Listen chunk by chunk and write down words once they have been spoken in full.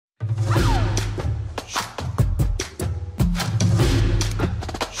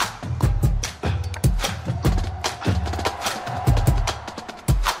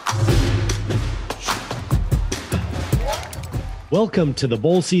Welcome to the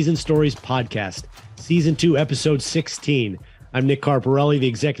Bowl Season Stories podcast, Season 2, Episode 16. I'm Nick Carparelli, the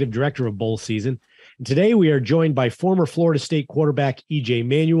Executive Director of Bowl Season. And today we are joined by former Florida State quarterback E.J.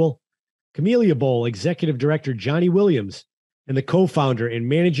 Manuel, Camellia Bowl Executive Director Johnny Williams, and the co-founder and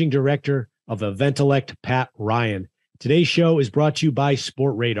managing director of Eventellect, Pat Ryan. Today's show is brought to you by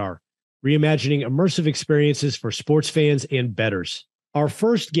Sport Radar, reimagining immersive experiences for sports fans and bettors. Our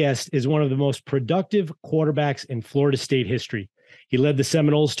first guest is one of the most productive quarterbacks in Florida State history. He led the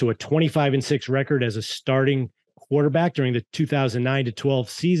Seminoles to a 25-6 record as a starting quarterback during the 2009-12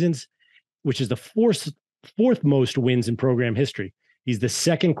 seasons, which is the fourth most wins in program history. He's the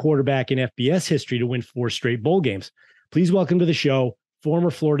second quarterback in FBS history to win 4 straight bowl games. Please welcome to the show,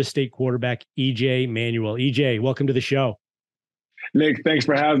 former Florida State quarterback E.J. Manuel. E.J., welcome to the show. Nick, thanks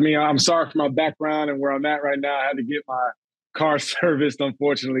for having me. I'm sorry for my background and where I'm at right now. I had to get my car serviced,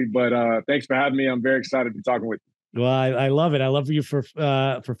 unfortunately, but thanks for having me. I'm very excited to be talking with you. Well, I love it. I love you for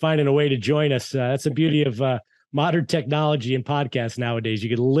finding a way to join us. That's the beauty of modern technology and podcasts nowadays. You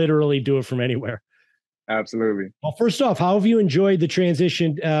can literally do it from anywhere. Absolutely. Well, first off, how have you enjoyed the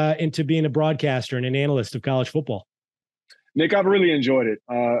transition into being a broadcaster and an analyst of college football? Nick, I've really enjoyed it.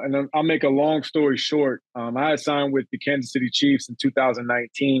 And I'll make a long story short. I had signed with the Kansas City Chiefs in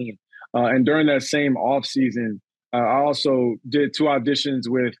 2019. And during that same offseason, I also did 2 auditions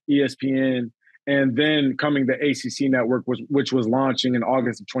with ESPN. And then coming the ACC network, which was launching in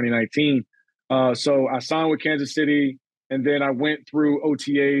August of 2019. So I signed with Kansas City, and then I went through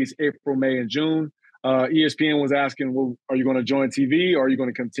OTAs April, May, and June. ESPN was asking, well, are you going to join TV or are you going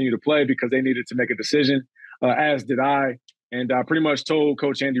to continue to play? Because they needed to make a decision, as did I. And I pretty much told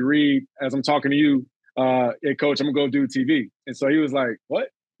Coach Andy Reid, as I'm talking to you, hey, Coach, I'm going to go do TV. And so he was like, what?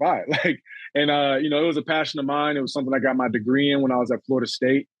 Why? It was a passion of mine. It was something I got my degree in when I was at Florida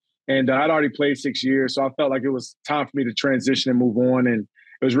State. And I'd already played 6 years, so I felt like it was time for me to transition and move on. And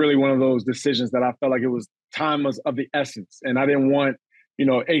it was really one of those decisions that I felt like it was time was of the essence. And I didn't want,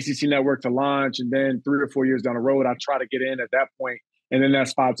 ACC Network to launch, and then 3 or 4 years down the road, I try to get in at that point, and then that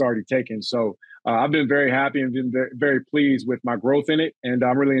spot's already taken. So I've been very happy and been very, very pleased with my growth in it, and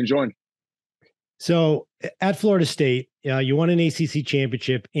I'm really enjoying it. So at Florida State, you won an ACC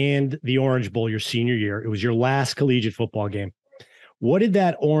championship and the Orange Bowl your senior year. It was your last collegiate football game. What did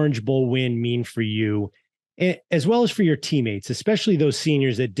that Orange Bowl win mean for you, as well as for your teammates, especially those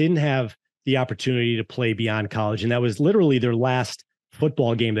seniors that didn't have the opportunity to play beyond college? And that was literally their last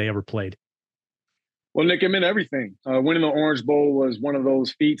football game they ever played. Well, Nick, it meant everything. Winning the Orange Bowl was one of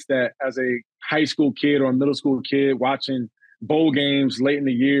those feats that as a high school kid or a middle school kid watching bowl games late in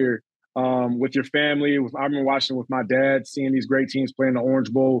the year with your family, I remember watching with my dad, seeing these great teams playing the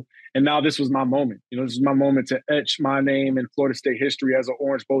Orange Bowl. And now this was my moment. This is my moment to etch my name in Florida State history as an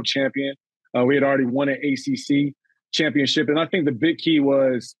Orange Bowl champion. We had already won an ACC championship. And I think the big key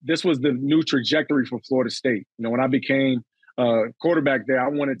was this was the new trajectory for Florida State. When I became quarterback there, I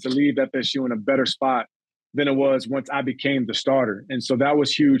wanted to leave FSU in a better spot than it was once I became the starter. And so that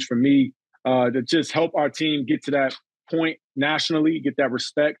was huge for me to just help our team get to that point nationally, get that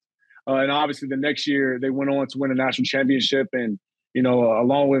respect. And obviously the next year they went on to win a national championship. And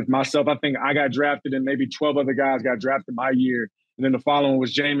along with myself, I think I got drafted and maybe 12 other guys got drafted my year. And then the following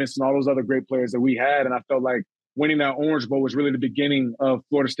was Jameis and all those other great players that we had. And I felt like winning that Orange Bowl was really the beginning of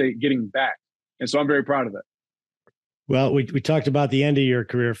Florida State getting back. And so I'm very proud of that. Well, we talked about the end of your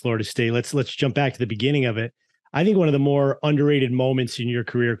career at Florida State. Let's jump back to the beginning of it. I think one of the more underrated moments in your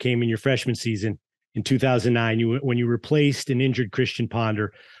career came in your freshman season in 2009, when you replaced an injured Christian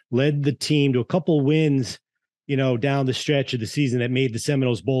Ponder, led the team to a couple wins down the stretch of the season that made the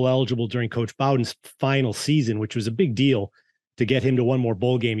Seminoles bowl eligible during Coach Bowden's final season, which was a big deal to get him to one more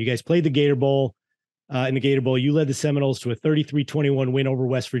bowl game. You guys played the Gator Bowl. In the Gator Bowl, you led the Seminoles to a 33-21 win over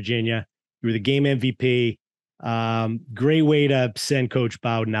West Virginia. You were the game MVP. Great way to send Coach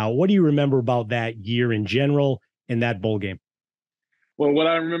Bowden out. What do you remember about that year in general and that bowl game? Well, what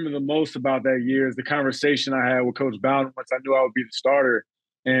I remember the most about that year is the conversation I had with Coach Bowden once I knew I would be the starter.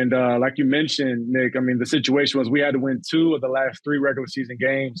 And like you mentioned, Nick, the situation was we had to win 2 of the last 3 regular season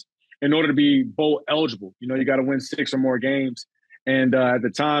games in order to be bowl eligible. You got to win 6 or more games. And at the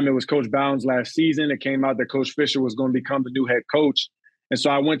time, it was Coach Bowden's last season. It came out that Coach Fisher was going to become the new head coach. And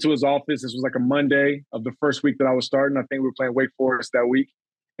so I went to his office. This was like a Monday of the first week that I was starting. I think we were playing Wake Forest that week.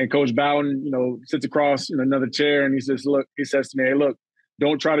 And Coach Bowden, sits across in another chair and he says to me, hey, look,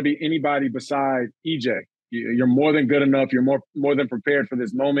 don't try to be anybody beside EJ. You're more than good enough. You're more than prepared for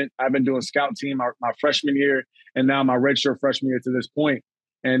this moment. I've been doing scout team my freshman year and now my redshirt freshman year to this point.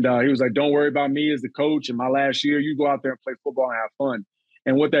 And he was like, don't worry about me as the coach in my last year. You go out there and play football and have fun.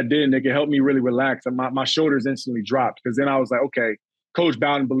 And what that did, Nick, it helped me really relax. And my shoulders instantly dropped because then I was like, okay, Coach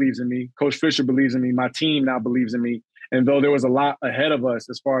Bowden believes in me. Coach Fisher believes in me. My team now believes in me. And though there was a lot ahead of us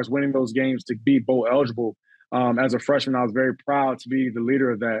as far as winning those games to be bowl eligible, as a freshman, I was very proud to be the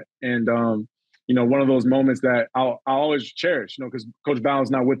leader of that. And, one of those moments that I'll always cherish, because Coach Bowden's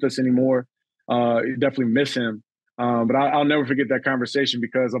not with us anymore. You definitely miss him. But I'll never forget that conversation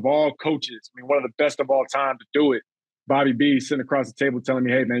because of all coaches, one of the best of all time to do it, Bobby B sitting across the table telling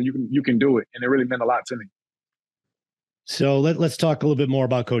me, hey, man, you can do it. And it really meant a lot to me. So let's talk a little bit more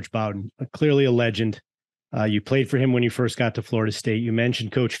about Coach Bowden. Clearly a legend. You played for him when you first got to Florida State. You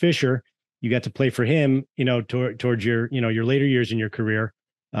mentioned Coach Fisher. You got to play for him, towards your, your later years in your career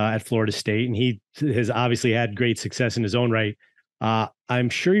at Florida State. And he has obviously had great success in his own right. I'm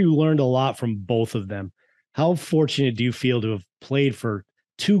sure you learned a lot from both of them. How fortunate do you feel to have played for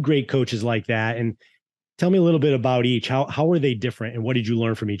two great coaches like that? And tell me a little bit about each. How are they different and what did you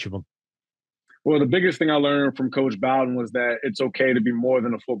learn from each of them? Well, the biggest thing I learned from Coach Bowden was that it's okay to be more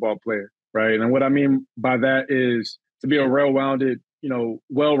than a football player, right? And what I mean by that is to be a well-rounded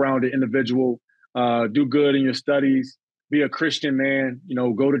individual, do good in your studies, be a Christian man,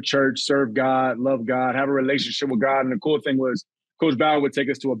 go to church, serve God, love God, have a relationship with God. And the cool thing was Coach Bowden would take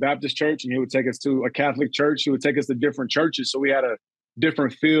us to a Baptist church and he would take us to a Catholic church. He would take us to different churches. So we had a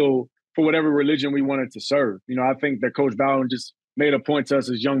different feel for whatever religion we wanted to serve. I think that Coach Bowden just made a point to us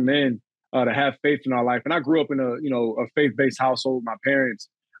as young men to have faith in our life. And I grew up in a faith-based household with my parents,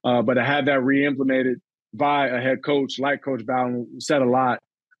 but to have that re-implemented by a head coach like Coach Bowden said a lot.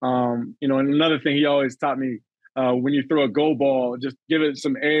 And another thing he always taught me, when you throw a go ball, just give it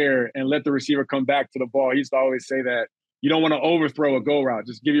some air and let the receiver come back to the ball. He used to always say that you don't want to overthrow a go route.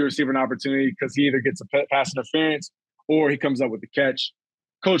 Just give your receiver an opportunity because he either gets a pass interference or he comes up with the catch.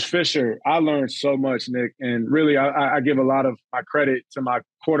 Coach Fisher, I learned so much, Nick, and really I give a lot of my credit to my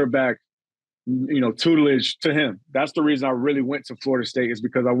quarterback tutelage to him. That's the reason I really went to Florida State is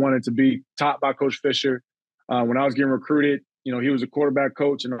because I wanted to be taught by Coach Fisher. When I was getting recruited, he was a quarterback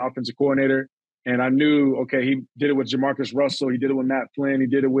coach and an offensive coordinator. And I knew, okay, he did it with Jamarcus Russell. He did it with Matt Flynn. He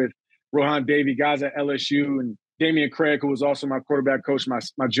did it with Rohan Davey, guys at LSU, and Damian Craig, who was also my quarterback coach my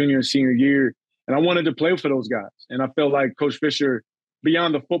junior and senior year. And I wanted to play for those guys. And I felt like Coach Fisher,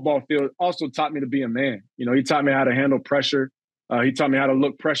 beyond the football field, also taught me to be a man. He taught me how to handle pressure. He taught me how to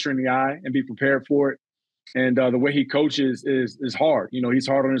look pressure in the eye and be prepared for it. And the way he coaches is hard. He's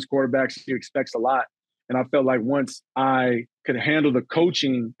hard on his quarterbacks. He expects a lot. And I felt like once I could handle the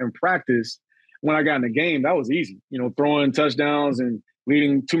coaching and practice, when I got in the game, that was easy. Throwing touchdowns and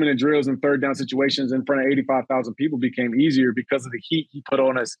leading 2-minute drills and third down situations in front of 85,000 people became easier because of the heat he put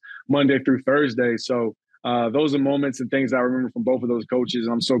on us Monday through Thursday. So those are moments and things I remember from both of those coaches.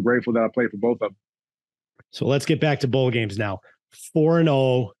 And I'm so grateful that I played for both of them. So let's get back to bowl games now.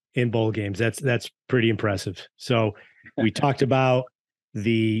 4-0 in bowl games. That's pretty impressive. So we talked about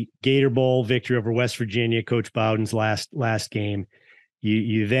the Gator Bowl victory over West Virginia, Coach Bowden's last game.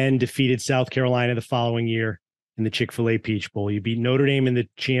 You then defeated South Carolina the following year in the Chick-fil-A Peach Bowl. You beat Notre Dame in the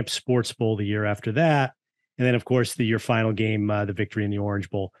Champs Sports Bowl the year after that. And then, of course, your final game, the victory in the Orange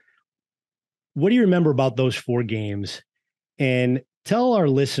Bowl. What do you remember about those 4 games? And tell our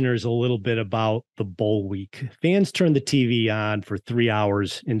listeners a little bit about the bowl week. Fans turn the TV on for 3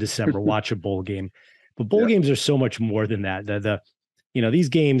 hours in December, watch a bowl game. But bowl games are so much more than that. These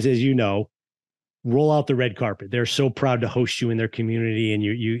games, as you know, roll out the red carpet. They're so proud to host you in their community, and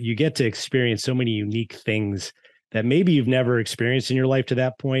you get to experience so many unique things that maybe you've never experienced in your life to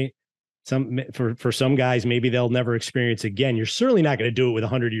that point. For some guys, maybe they'll never experience again. You're certainly not going to do it with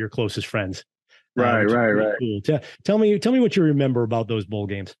 100 of your closest friends. Right. Cool. Tell me what you remember about those bowl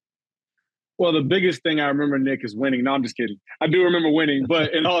games. Well, the biggest thing I remember, Nick, is winning. No, I'm just kidding. I do remember winning,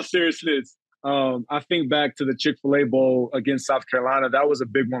 but in all seriousness, I think back to the Chick-fil-A Bowl against South Carolina. That was a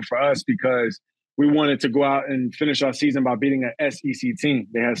big one for us because we wanted to go out and finish our season by beating an SEC team.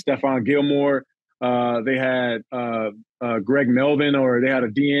 They had Stephon Gilmore. They had Greg Melvin, or they had a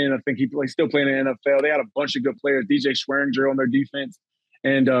DN. I think he's still playing in the NFL. They had a bunch of good players. DJ Schweringer on their defense.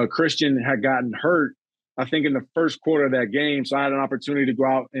 And Christian had gotten hurt, I think, in the first quarter of that game. So I had an opportunity to go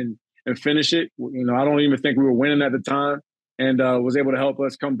out and finish it. I don't even think we were winning at the time, and was able to help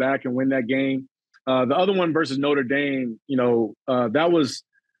us come back and win that game. The other one versus Notre Dame, that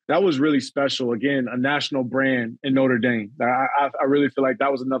was really special. Again, a national brand in Notre Dame. I really feel like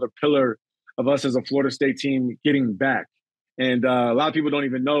that was another pillar of us as a Florida State team getting back. And a lot of people don't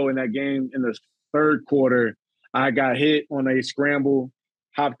even know in that game in the third quarter, I got hit on a scramble,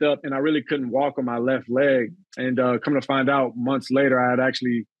 hopped up, and I really couldn't walk on my left leg. And come to find out months later, I had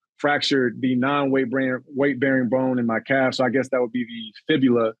actually fractured the weight bearing bone in my calf. So I guess that would be the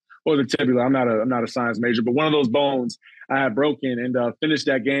fibula or the tibula. I'm not a science major, but one of those bones I had broken and finished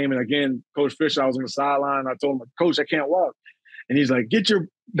that game. And again, Coach Fisher, I was on the sideline. I told him, Coach, I can't walk. And he's like, get your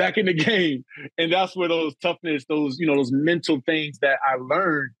back in the game. And that's where those toughness, those mental things that I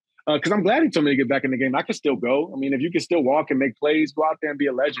learned, because I'm glad he told me to get back in the game. I can still go. I mean, if you can still walk and make plays, go out there and be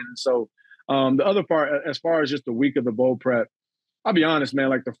a legend. So the other part, as far as just the week of the bowl prep, I'll be honest, man,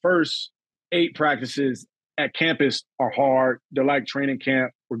 like the first 8 practices at campus are hard. They're like training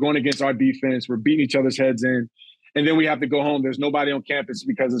camp. We're going against our defense. We're beating each other's heads in. And then we have to go home. There's nobody on campus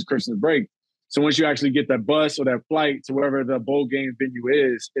because it's Christmas break. So once you actually get that bus or that flight to wherever the bowl game venue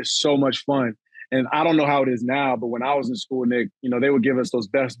is, it's so much fun. And I don't know how it is now, but when I was in school, Nick, they would give us those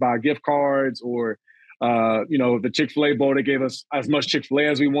Best Buy gift cards or, the Chick-fil-A bowl, they gave us as much Chick-fil-A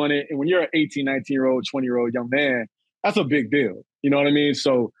as we wanted. And when you're an 18, 19-year-old, 20-year-old young man, that's a big deal. You know what I mean?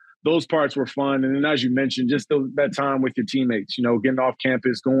 So those parts were fun. And then as you mentioned, just that time with your teammates, getting off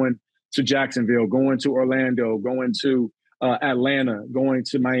campus, going to Jacksonville, going to Orlando, going to Atlanta, going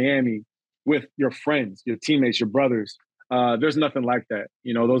to Miami with your friends, your teammates, your brothers. There's nothing like that.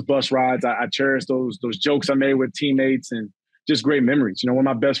 Those bus rides, I cherish those jokes I made with teammates and just great memories. One of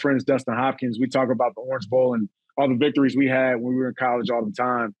my best friends, Dustin Hopkins, we talk about the Orange Bowl and all the victories we had when we were in college all the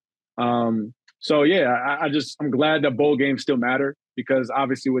time. So yeah, I'm glad that bowl games still matter because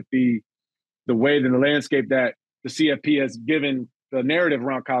obviously with the way that the landscape that the CFP has given the narrative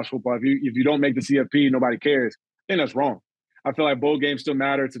around college football, if you don't make the CFP, nobody cares. I think that's wrong. I feel like bowl games still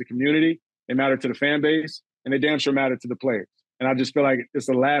matter to the community, they matter to the fan base, and they damn sure matter to the players. And I just feel like it's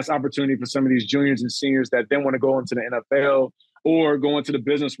the last opportunity for some of these juniors and seniors that then want to go into the NFL or go into the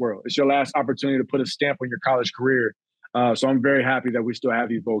business world. It's your last opportunity to put a stamp on your college career. So I'm very happy that we still have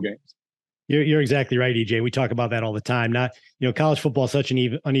these bowl games. You're exactly right, EJ. We talk about that all the time. College football is such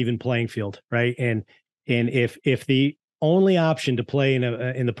an uneven playing field, right? And if the only option to play in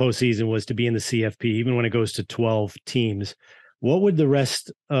the postseason was to be in the CFP, even when it goes to 12 teams, what would the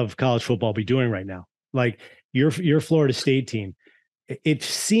rest of college football be doing right now? Like your Florida State team, it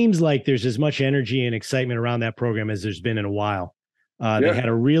seems like there's as much energy and excitement around that program as there's been in a while. They had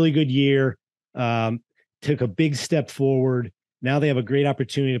a really good year, took a big step forward. Now they have a great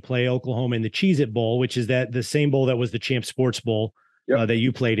opportunity to play Oklahoma in the Cheez-It Bowl, which is the same bowl that was the Champ Sports Bowl that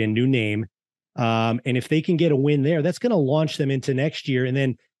you played in, new name. And if they can get a win there, that's going to launch them into next year and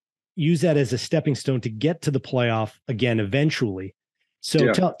then use that as a stepping stone to get to the playoff again eventually.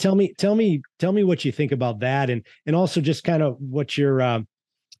 So tell me what you think about that, and also just kind of what your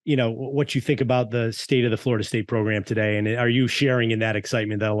what you think about the state of the Florida State program today, and are you sharing in that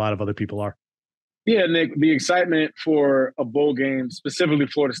excitement that a lot of other people are? Yeah, Nick, the excitement for a bowl game, specifically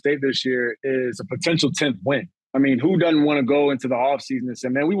Florida State this year, is a potential 10th win. I mean, who doesn't want to go into the offseason and say,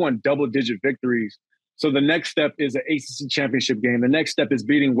 man, we won double-digit victories. So the next step is an ACC championship game. The next step is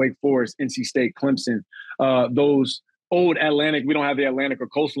beating Wake Forest, NC State, Clemson, those old Atlantic. We don't have the Atlantic or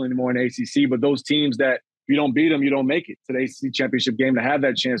Coastal anymore in the ACC, but those teams that if you don't beat them, you don't make it to the ACC championship game to have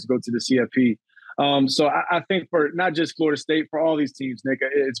that chance to go to the CFP. So I think for not just Florida State, for all these teams, Nick,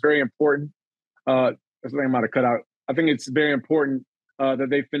 it's very important. That's something I might have cut out. I think it's very important that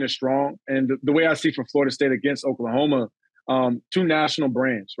they finish strong. And the way I see for Florida State against Oklahoma, two national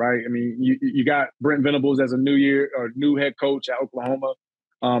brands, right? I mean, you got Brent Venables as a new head coach at Oklahoma.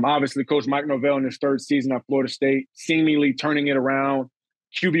 Obviously, Coach Mike Norvell in his third season at Florida State, seemingly turning it around.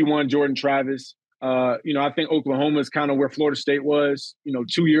 QB1 Jordan Travis. I think Oklahoma is kind of where Florida State was,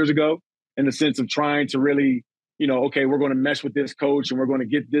 2 years ago, in the sense of trying to really, okay, we're going to mesh with this coach and we're going to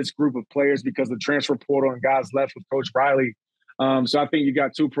get this group of players because the transfer portal and guys left with Coach Riley. So I think you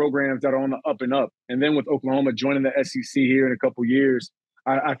got two programs that are on the up and up. And then with Oklahoma joining the SEC here in a couple of years,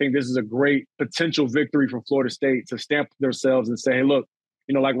 I think this is a great potential victory for Florida State to stamp themselves and say, hey, look,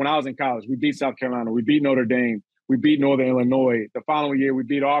 like when I was in college, we beat South Carolina, we beat Notre Dame, we beat Northern Illinois. The following year, we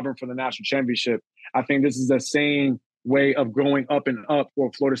beat Auburn for the national championship. I think this is the same way of going up and up for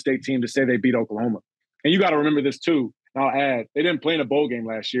a Florida State team to say they beat Oklahoma. And you got to remember this too. And I'll add, they didn't play in a bowl game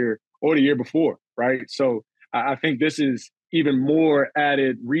last year or the year before, right? So I think this is even more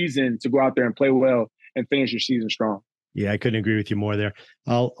added reason to go out there and play well and finish your season strong. Yeah, I couldn't agree with you more there.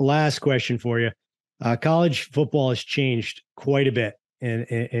 Last question for you. College football has changed quite a bit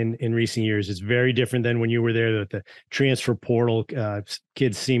in recent years. It's very different than when you were there, the transfer portal,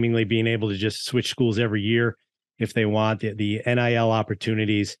 kids seemingly being able to just switch schools every year if they want, the NIL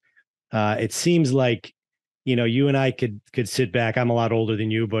opportunities. It seems like, you and I could sit back. I'm a lot older than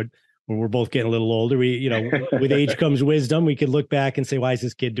you, but when we're both getting a little older, we, with age comes wisdom. We could look back and say, why is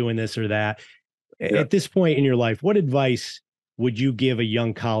this kid doing this or that? Yeah. At this point in your life, what advice would you give a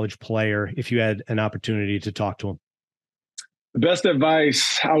young college player if you had an opportunity to talk to him? The best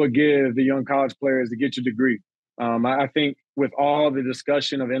advice I would give the young college player is to get your degree. I think with all the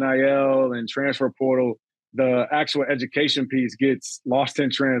discussion of NIL and transfer portal, the actual education piece gets lost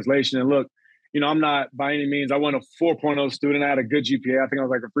in translation. And look, I'm not by any means, I wasn't a 4.0 student. I had a good GPA. I think I was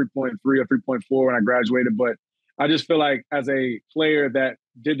like a 3.3 or 3.4 when I graduated. But I just feel like as a player that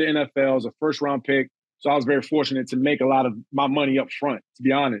did the NFL as a first round pick, so I was very fortunate to make a lot of my money up front, to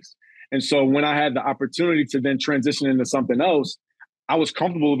be honest. And so when I had the opportunity to then transition into something else, I was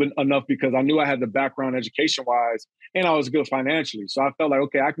comfortable enough because I knew I had the background education-wise and I was good financially. So I felt like,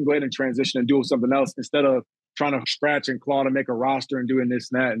 okay, I can go ahead and transition and do something else instead of trying to scratch and claw to make a roster and doing this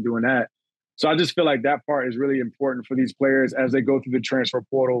and that and doing that. So I just feel like that part is really important for these players as they go through the transfer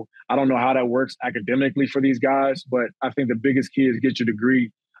portal. I don't know how that works academically for these guys, but I think the biggest key is get your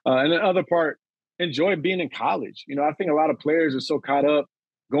degree. And the other part, enjoy being in college. I think a lot of players are so caught up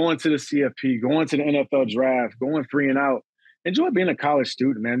going to the CFP, going to the NFL draft, going 3 and out. Enjoy being a college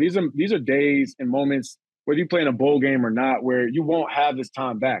student, man. These are days and moments, whether you play in a bowl game or not, where you won't have this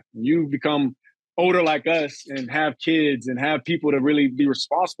time back. When you become older like us and have kids and have people to really be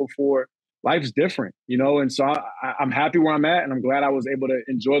responsible for, life's different, And so I'm happy where I'm at, and I'm glad I was able to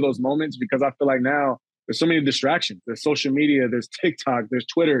enjoy those moments because I feel like now there's so many distractions. There's social media, there's TikTok, there's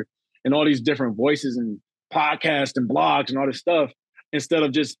Twitter, and all these different voices and podcasts and blogs and all this stuff, instead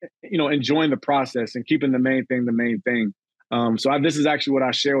of just, enjoying the process and keeping the main thing the main thing. This is actually what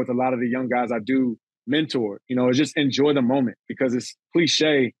I share with a lot of the young guys I do mentor, is just enjoy the moment because it's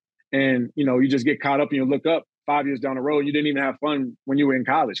cliche and, you just get caught up and you look up 5 years down the road. You didn't even have fun when you were in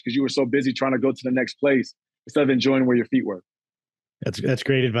college because you were so busy trying to go to the next place instead of enjoying where your feet were. That's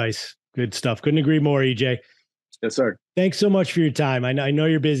great advice. Good stuff. Couldn't agree more, EJ. Yes, sir. Thanks so much for your time. I know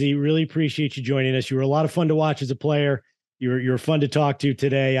you're busy. Really appreciate you joining us. You were a lot of fun to watch as a player. You're fun to talk to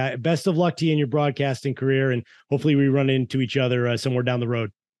today. Best of luck to you in your broadcasting career, and hopefully we run into each other somewhere down the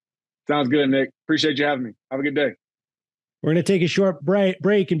road. Sounds good, Nick. Appreciate you having me. Have a good day. We're going to take a short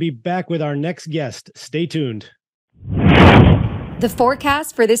break and be back with our next guest. Stay tuned. The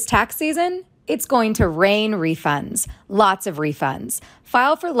forecast for this tax season? It's going to rain refunds. Lots of refunds.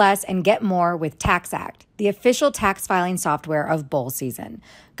 File for less and get more with TaxAct, the official tax filing software of bowl season.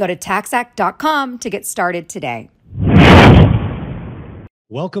 Go to taxact.com to get started today.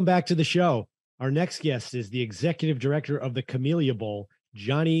 Welcome back to the show. Our next guest is the executive director of the Camellia Bowl,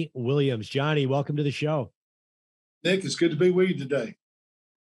 Johnny Williams. Johnny, welcome to the show. Nick, it's good to be with you today.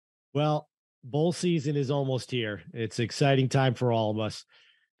 Well, bowl season is almost here. It's an exciting time for all of us.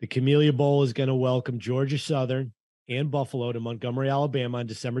 The Camellia Bowl is going to welcome Georgia Southern and Buffalo to Montgomery, Alabama on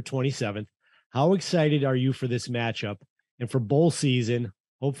December 27th. How excited are you for this matchup and for bowl season?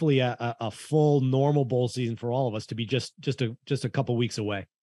 Hopefully a full normal bowl season for all of us to be just a couple weeks away.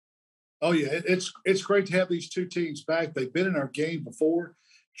 Oh yeah, it's great to have these two teams back. They've been in our game before.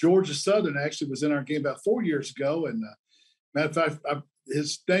 Georgia Southern actually was in our game about 4 years ago, and matter of fact,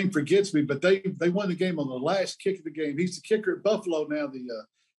 his name forgets me, but they won the game on the last kick of the game. He's the kicker at Buffalo now,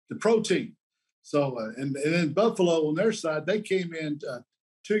 the pro team. So and then Buffalo on their side, they came in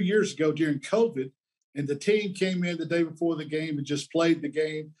 2 years ago during COVID. And the team came in the day before the game and just played the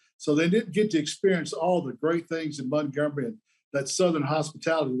game. So they didn't get to experience all the great things in Montgomery and that Southern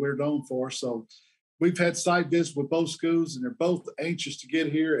hospitality we're known for. So we've had site visits with both schools, and they're both anxious to get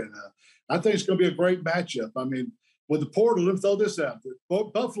here. And I think it's going to be a great matchup. I mean, with the portal, let me throw this out.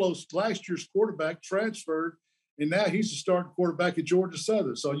 Buffalo's last year's quarterback transferred, and now he's the starting quarterback at Georgia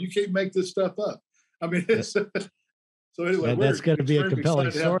Southern. So you can't make this stuff up. I mean, it's so anyway, that's going to be a compelling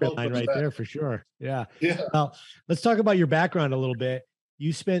storyline right there for sure. Yeah. Well, let's talk about your background a little bit.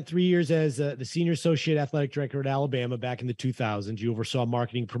 You spent 3 years as the senior associate athletic director at Alabama back in the 2000s. You oversaw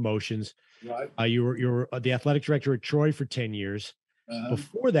marketing promotions. Right. You were the athletic director at Troy for 10 years.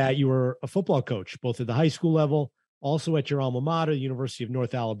 Before that, you were a football coach, both at the high school level, also at your alma mater, the University of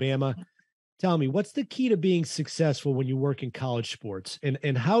North Alabama. Tell me, what's the key to being successful when you work in college sports?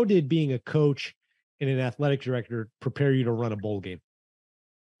 And how did being a coach and an athletic director prepare you to run a bowl game?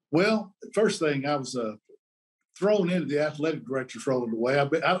 Well, first thing, I was thrown into the athletic director's role in a way. I've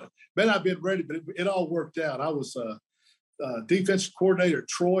been ready, but it all worked out. I was defensive coordinator at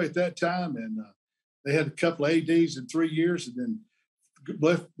Troy at that time, and they had a couple of ADs in 3 years, and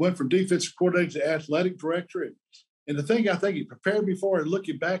then went from defensive coordinator to athletic director. And the thing I think it prepared me for, and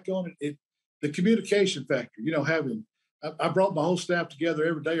looking back on it, the communication factor. I brought my whole staff together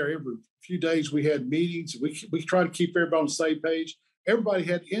every day or every few days. We had meetings. We tried to keep everybody on the same page. Everybody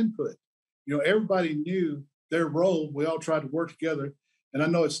had input. Everybody knew their role. We all tried to work together. And I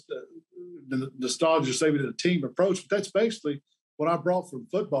know it's the nostalgia saving to the team approach, but that's basically what I brought from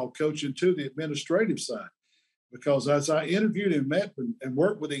football coaching to the administrative side. Because as I interviewed and met and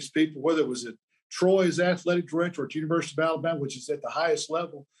worked with these people, whether it was at Troy's athletic director or at University of Alabama, which is at the highest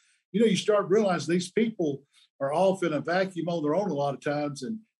level, you start realizing these people are off in a vacuum on their own a lot of times,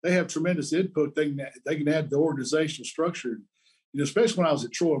 and they have tremendous input they can add to the organizational structure. Especially when I was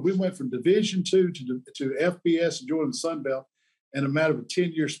at Troy, we went from Division II to FBS and joining the Sun Belt in a matter of a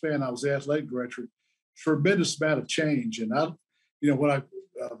 10-year span. I was the athletic director. Tremendous amount of change. And when I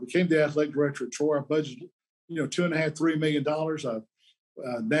became the athletic director at Troy, I budgeted, $2.5–3 million.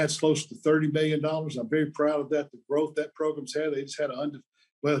 That's close to $30 million. I'm very proud of that. The growth that program's had. They just had a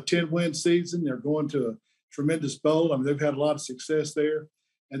 10-win season. They're going to a tremendous bowl. I mean, they've had a lot of success there.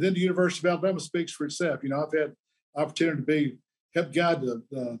 And then the University of Alabama speaks for itself. I've had opportunity to help guide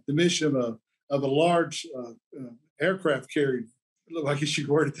the mission of a large aircraft carrier. I guess you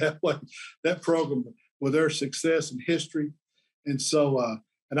could word it that way. That program with their success and history. And so,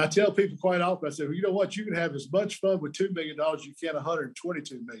 and I tell people quite often, I say, well, you know what? You can have as much fun with $2 million as you can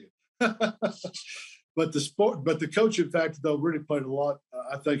 $122 million. But the coaching factor, though, really played a lot,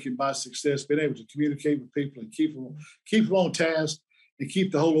 I think, in my success, being able to communicate with people and keep them on task and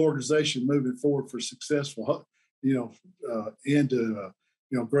keep the whole organization moving forward for successful, into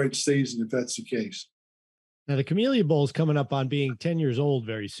great season if that's the case. Now, the Camellia Bowl is coming up on being 10 years old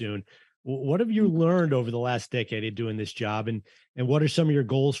very soon. What have you learned over the last decade of doing this job, and what are some of your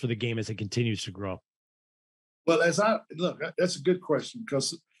goals for the game as it continues to grow? Well, that's a good question,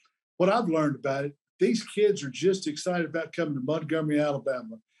 because what I've learned about it, these kids are just excited about coming to Montgomery,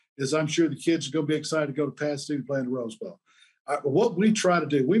 Alabama, as I'm sure the kids are going to be excited to go to Pasadena and play in the Rose Bowl. What we try to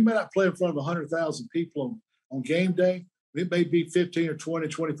do, we may not play in front of 100,000 people on game day. It may be 15 or 20,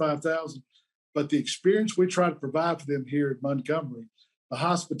 25,000, but the experience we try to provide for them here at Montgomery, the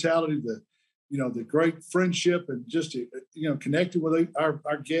hospitality, the great friendship, and just connecting with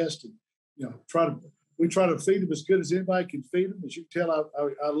our guests, and we try to feed them as good as anybody can feed them. As you can tell,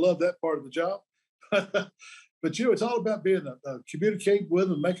 I love that part of the job. But it's all about being communicating with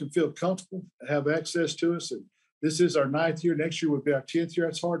them, make them feel comfortable, have access to us. And this is our 9th year. Next year will be our 10th year.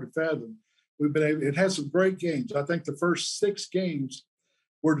 It's hard to fathom. It has some great games. I think the first 6 games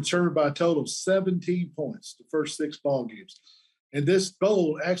were determined by a total of 17 points. The first 6 ball games. And this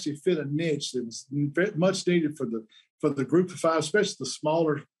bowl actually fit a niche that was much needed for the group of 5, especially the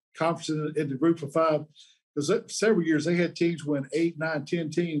smaller conferences in the group of 5. Because several years they had teams win 8, 9, 10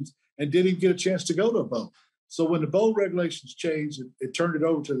 teams and didn't even get a chance to go to a bowl. So when the bowl regulations changed, it turned it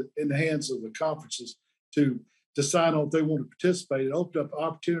over in the hands of the conferences to decide on if they want to participate. It opened up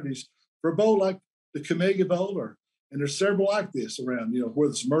opportunities for a bowl like the Camellia Bowl, and there's several like this around,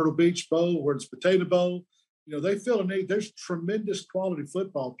 whether it's Myrtle Beach Bowl, whether it's Potato Bowl. They feel a need. There's tremendous quality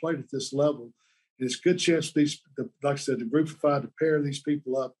football played at this level. And it's a good chance for like I said, the group of 5 to pair these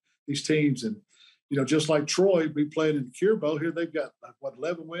people up, these teams. And, just like Troy, we played in the Cure Bowl here. They've got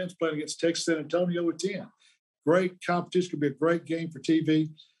 11 wins, playing against Texas San Antonio with 10. Great competition. Could be a great game for TV.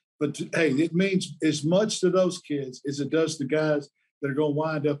 But hey, it means as much to those kids as it does to guys that are going to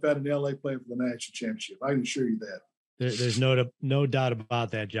wind up out in LA playing for the national championship. I can assure you that. There's no doubt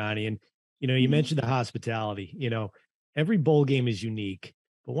about that, Johnny. And you mentioned the hospitality. Every bowl game is unique,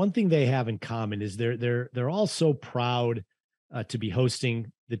 but one thing they have in common is they're all so proud to be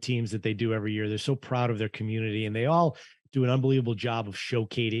hosting the teams that they do every year. They're so proud of their community, and they all do an unbelievable job of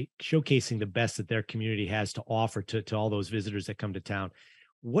showcasing the best that their community has to offer to all those visitors that come to town.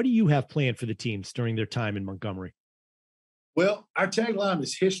 What do you have planned for the teams during their time in Montgomery? Well, our tagline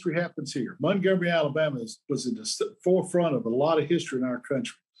is "History happens here." Montgomery, Alabama was in the forefront of a lot of history in our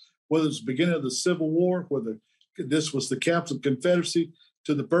country. Whether it's the beginning of the Civil War, whether this was the capital of the Confederacy,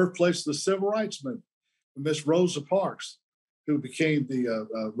 to the birthplace of the Civil Rights Movement, Miss Rosa Parks, who became the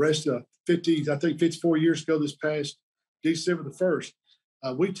rest of 54 years ago this past December the 1st.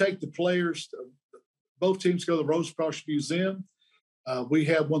 We take the players, both teams go to the Rosa Parks Museum. We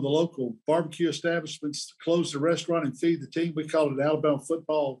have one of the local barbecue establishments close the restaurant and feed the team. We call it Alabama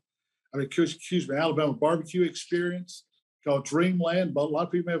Alabama Barbecue Experience, called Dreamland. But a lot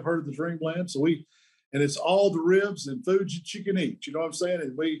of people have heard of the Dreamland. And it's all the ribs and foods that you can eat. You know what I'm saying?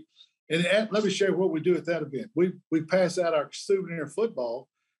 And let me share what we do at that event. We pass out our souvenir football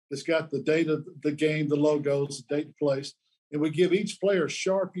that's got the date of the game, the logos, the date and place, and we give each player a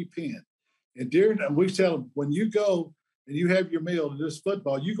Sharpie pen. And we tell them, when you go and you have your meal to this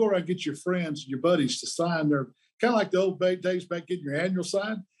football, you go around and get your friends and your buddies to sign their, kind of like the old days back getting your annual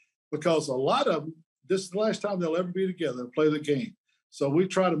sign, because a lot of them, this is the last time they'll ever be together and play the game. So we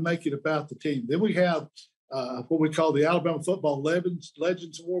try to make it about the team. Then we have what we call the Alabama Football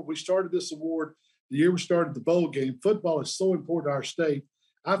Legends Award. We started this award the year we started the bowl game. Football is so important to our state.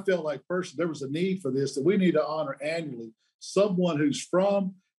 I felt like personally there was a need for this, that we need to honor annually someone who's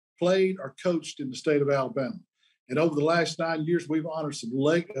from, played, or coached in the state of Alabama. And over the last 9 years, we've honored some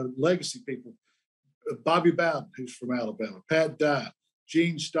legacy people. Bobby Bowden, who's from Alabama, Pat Dye,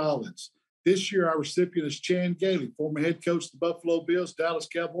 Gene Stallings. This year, our recipient is Chan Gailey, former head coach of the Buffalo Bills, Dallas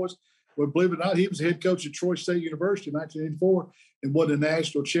Cowboys. Well, believe it or not, he was the head coach at Troy State University in 1984 and won the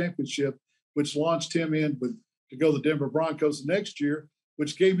national championship, which launched him to go to the Denver Broncos the next year,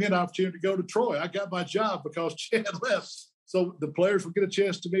 which gave me an opportunity to go to Troy. I got my job because Chan left. So the players would get a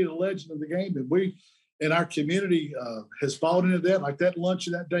chance to meet a legend of the game. And we, in our community, has bought into that. Like that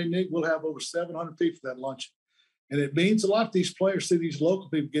luncheon that day, Nick, we'll have over 700 people at that luncheon. And it means a lot. These players see these local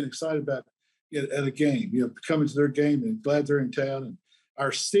people get excited about it at a game, coming to their game and glad they're in town. And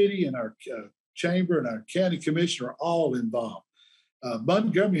our city and our chamber and our county commissioner are all involved.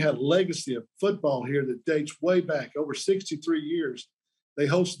 Montgomery had a legacy of football here that dates way back, over 63 years. They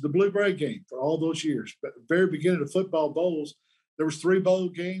hosted the Blue-Gray game for all those years. But at the very beginning of football bowls, there was 3 bowl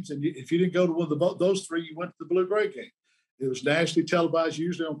games, and if you didn't go to one of those 3, you went to the Blue-Gray game. It was nationally televised,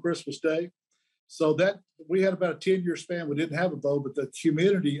 usually on Christmas Day. So that we had about a 10-year span. We didn't have a bowl, but the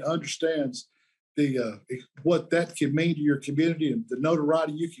community understands what that can mean to your community and the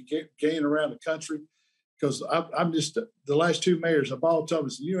notoriety you can gain around the country. Because I'm just the last 2 mayors, I've all told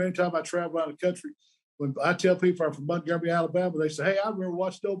me, anytime I travel around the country, when I tell people I'm from Montgomery, Alabama, they say, hey, I remember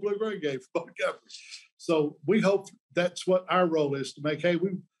watching the old Blue-Gray game from Montgomery. So we hope that's what our role is, to make, hey,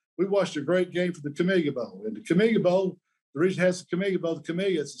 we watched a great game for the Camellia Bowl. And the Camellia Bowl, the reason it has the Camellia Bowl, the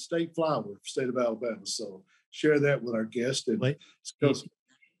Camellia is the state flower for the state of Alabama. So share that with our guests. And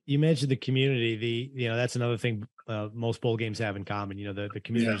you mentioned the community. That's another thing most bowl games have in common. The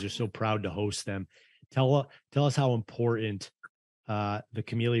communities are so proud to host them. Tell us how important the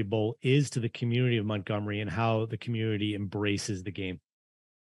Camellia Bowl is to the community of Montgomery and how the community embraces the game.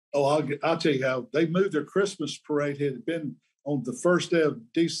 Oh, I'll tell you how. They moved their Christmas parade. It had been on the first day of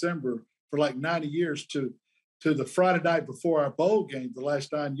December for like 90 years to the Friday night before our bowl game the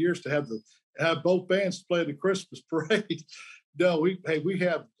last 9 years, to have both bands play the Christmas parade. No, we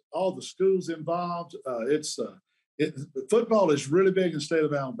have all the schools involved. Football is really big in the state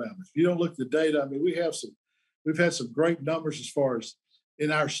of Alabama. If you don't look at the data, I mean, we've had some great numbers as far as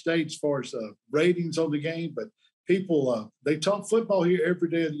in our state, as far as ratings on the game, but people, they talk football here every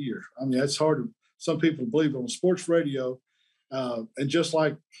day of the year. I mean, that's hard to some people believe on sports radio. And just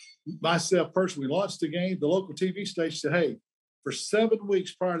like myself personally, we launched the game, the local TV station said, hey, for 7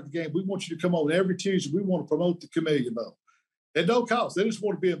 weeks prior to the game, we want you to come on every Tuesday. We want to promote the Camellia Bowl. At no cost. They just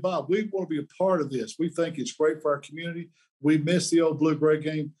want to be involved. We want to be a part of this. We think it's great for our community. We miss the old Blue-Gray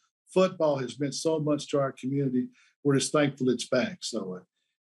game. Football has meant so much to our community. We're just thankful it's back. So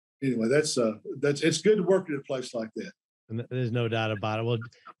anyway, that's it's good to work at a place like that. And there's no doubt about it. Well,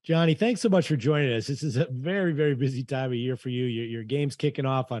 Johnny, thanks so much for joining us. This is a very, very busy time of year for you. Your game's kicking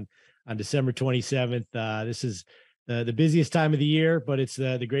off on December 27th. This is the busiest time of the year, but it's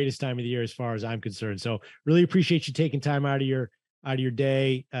the greatest time of the year as far as I'm concerned. So really appreciate you taking time out of your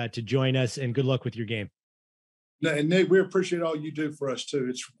day to join us, and good luck with your game. And Nick, we appreciate all you do for us too.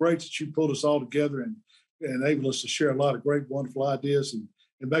 It's great that you pulled us all together and enable us to share a lot of great, wonderful ideas and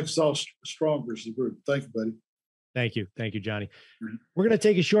make us all stronger as a group. Thank you, buddy. Thank you. Thank you, Johnny. Mm-hmm. We're going to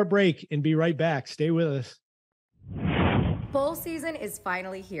take a short break and be right back. Stay with us. Bowl season is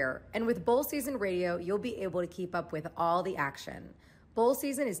finally here, and with Bowl Season Radio, you'll be able to keep up with all the action. Bowl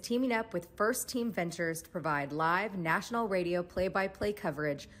season is teaming up with First Team Ventures to provide live national radio play-by-play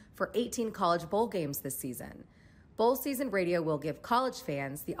coverage for 18 college bowl games this season. Bowl Season Radio will give college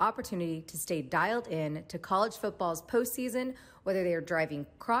fans the opportunity to stay dialed in to college football's postseason, whether they are driving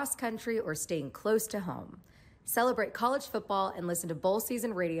cross-country or staying close to home. Celebrate college football and listen to Bowl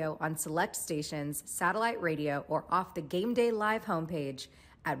Season Radio on select stations, satellite radio, or off the Game Day Live homepage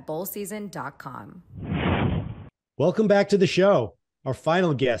at bowlseason.com. Welcome back to the show. Our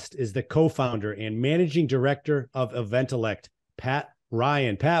final guest is the co-founder and managing director of Eventellect, Pat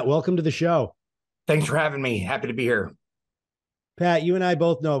Ryan. Pat, welcome to the show. Thanks for having me. Happy to be here. Pat, you and I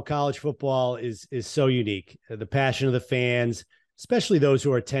both know college football is so unique. The passion of the fans, especially those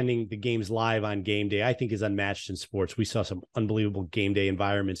who are attending the games live on game day, I think is unmatched in sports. We saw some unbelievable game day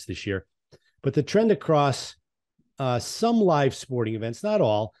environments this year. But the trend across some live sporting events, not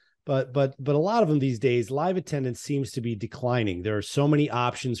all, but a lot of them these days, live attendance seems to be declining. There are so many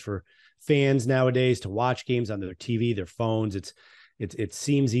options for fans nowadays to watch games on their TV, their phones. It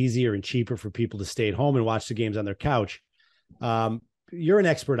seems easier and cheaper for people to stay at home and watch the games on their couch. you're an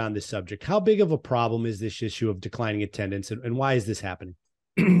expert on this subject. How big of a problem is this issue of declining attendance, and why is this happening?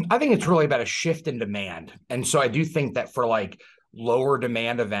 I think it's really about a shift in demand. And so I do think that for like lower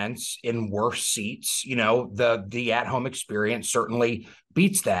demand events in worse seats, the at-home experience certainly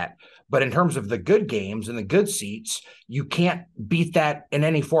beats that. But in terms of the good games and the good seats, you can't beat that in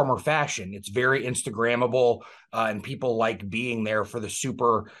any form or fashion. It's very Instagrammable, and people like being there for the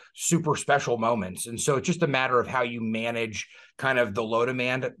super, super special moments. And so it's just a matter of how you manage kind of the low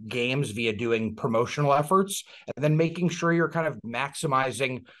demand games via doing promotional efforts, and then making sure you're kind of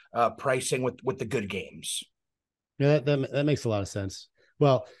maximizing pricing with the good games. Yeah, that makes a lot of sense.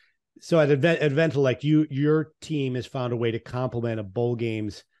 Well, so at Eventellect, your team has found a way to complement a bowl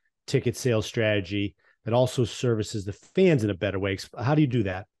game's ticket sales strategy that also services the fans in a better way. How do you do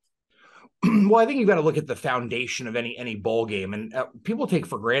that? Well, I think you've got to look at the foundation of any bowl game, and people take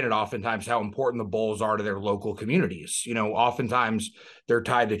for granted oftentimes how important the bowls are to their local communities. Oftentimes they're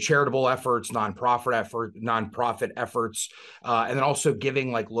tied to charitable efforts, nonprofit efforts, and then also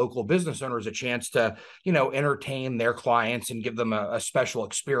giving like local business owners a chance to, entertain their clients and give them a special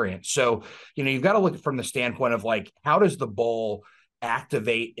experience. So, you've got to look from the standpoint of like, how does the bowl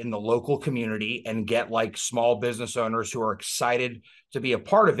activate in the local community and get like small business owners who are excited to be a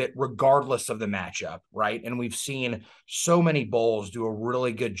part of it, regardless of the matchup, right? And we've seen so many bowls do a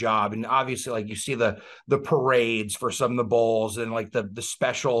really good job. And obviously, like you see the parades for some of the bowls and like the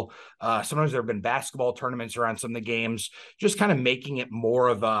special, sometimes there have been basketball tournaments around some of the games, just kind of making it more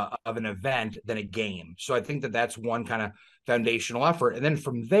of an event than a game. So I think that that's one kind of foundational effort. And then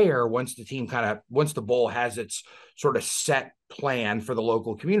from there, once the bowl has its sort of set plan for the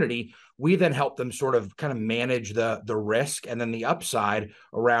local community, we then help them sort of kind of manage the risk and then the upside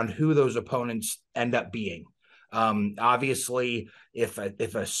around who those opponents end up being. Obviously, if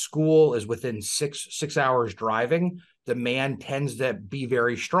a school is within six hours driving, demand tends to be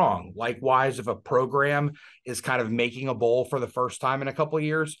very strong. Likewise, if a program is kind of making a bowl for the first time in a couple of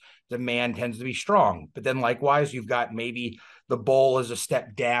years, demand tends to be strong. But then likewise, you've got maybe the bowl is a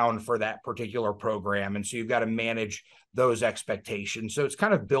step down for that particular program. And so you've got to manage those expectations. So it's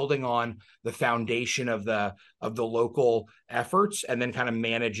kind of building on the foundation of the local efforts, and then kind of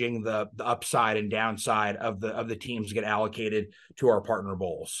managing the upside and downside of the teams that get allocated to our partner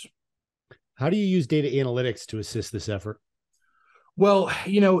bowls. How do you use data analytics to assist this effort? Well,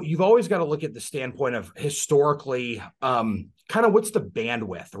 you've always got to look at the standpoint of historically, kind of what's the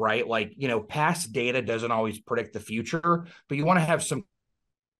bandwidth, right? Like, past data doesn't always predict the future, but you want to have some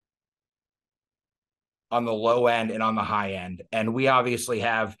on the low end and on the high end. And we obviously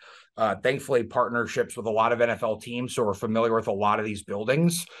have, thankfully, partnerships with a lot of NFL teams, so we're familiar with a lot of these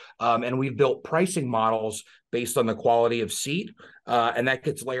buildings. And we've built pricing models based on the quality of seat. And that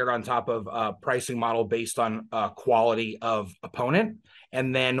gets layered on top of a pricing model based on quality of opponent.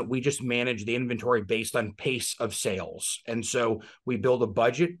 And then we just manage the inventory based on pace of sales. And so we build a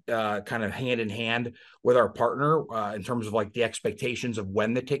budget kind of hand in hand with our partner in terms of like the expectations of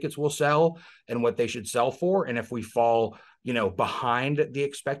when the tickets will sell and what they should sell for. And if we fall, behind the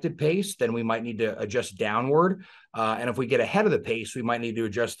expected pace, then we might need to adjust downward. And if we get ahead of the pace, we might need to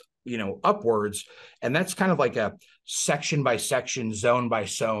adjust, upwards. And that's kind of like a section by section, zone by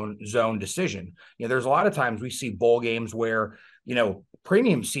zone decision. There's a lot of times we see bowl games where,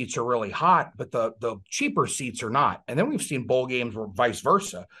 premium seats are really hot, but the cheaper seats are not. And then we've seen bowl games where vice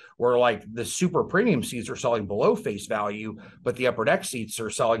versa, where like the super premium seats are selling below face value, but the upper deck seats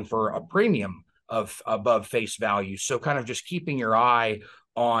are selling for a premium of above face value. So kind of just keeping your eye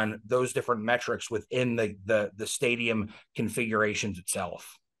on those different metrics within the stadium configurations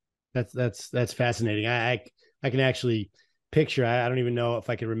itself. That's fascinating. I can actually picture, I don't even know if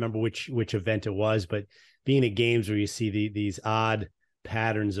I can remember which event it was, but being at games where you see these odd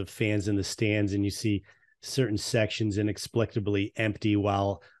patterns of fans in the stands, and you see certain sections inexplicably empty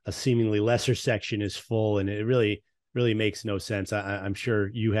while a seemingly lesser section is full, and it really makes no sense. I'm sure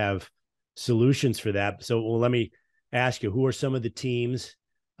you have solutions for that. So let me ask you, who are some of the teams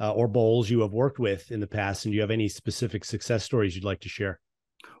or bowls you have worked with in the past, and do you have any specific success stories you'd like to share?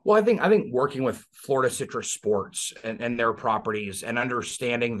 Well, I think working with Florida Citrus Sports and their properties, and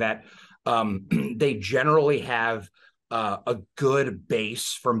understanding that they generally have a good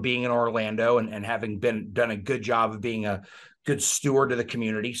base from being in Orlando and having done a good job of being a good steward to the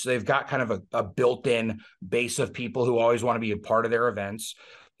community. So they've got kind of a built-in base of people who always want to be a part of their events.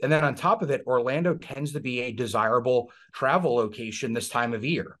 And then on top of it, Orlando tends to be a desirable travel location this time of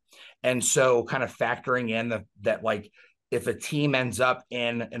year. And so kind of factoring in that like if a team ends up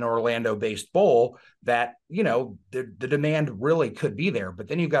in an Orlando-based bowl, that, the demand really could be there. But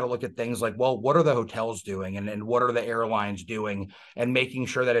then you've got to look at things like, well, what are the hotels doing, and what are the airlines doing, and making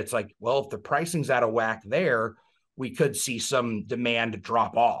sure that it's like, well, if the pricing's out of whack there, we could see some demand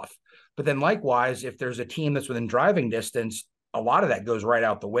drop off. But then likewise, if there's a team that's within driving distance, a lot of that goes right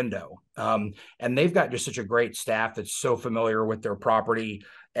out the window. And they've got just such a great staff that's so familiar with their property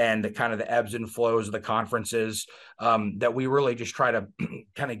and the kind of the ebbs and flows of the conferences, that we really just try to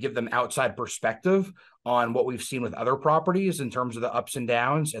kind of give them outside perspective on what we've seen with other properties in terms of the ups and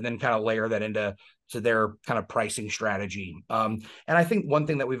downs, and then kind of layer that into their kind of pricing strategy. And I think one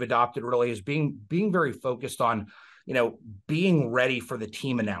thing that we've adopted really is being very focused on, being ready for the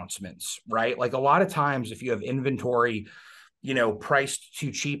team announcements, right? Like a lot of times if you have inventory, priced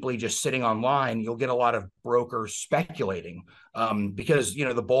too cheaply, just sitting online, you'll get a lot of brokers speculating, because,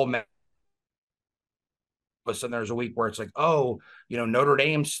 the bowl, and there's a week where it's like, oh, Notre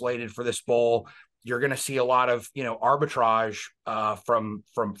Dame's slated for this bowl. You're going to see a lot of, arbitrage from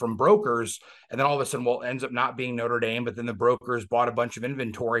brokers. And then all of a sudden, well, it ends up not being Notre Dame, but then the brokers bought a bunch of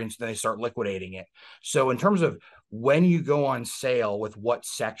inventory and so then they start liquidating it. So in terms of when you go on sale with what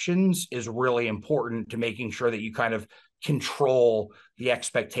sections is really important to making sure that you kind of control the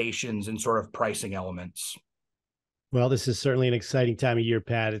expectations and sort of pricing elements. Well, this is certainly an exciting time of year,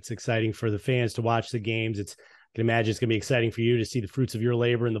 Pat. It's exciting for the fans to watch the games. I can imagine it's going to be exciting for you to see the fruits of your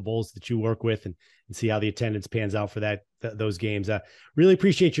labor and the bowls that you work with, and see how the attendance pans out for those games. Really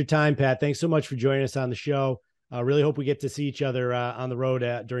appreciate your time, Pat. Thanks so much for joining us on the show. Really hope we get to see each other on the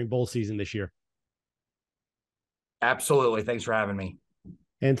road during bowl season this year. Absolutely. Thanks for having me.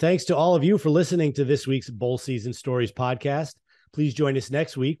 And thanks to all of you for listening to this week's Bowl Season Stories podcast. Please join us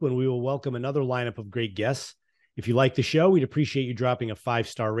next week when we will welcome another lineup of great guests. If you like the show, we'd appreciate you dropping a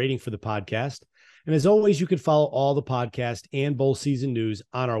 5-star rating for the podcast. And as always, you can follow all the podcast and bowl season news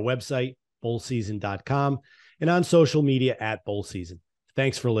on our website, bowlseason.com, and on social media at Bowl Season.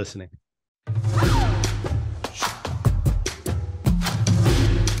 Thanks for listening.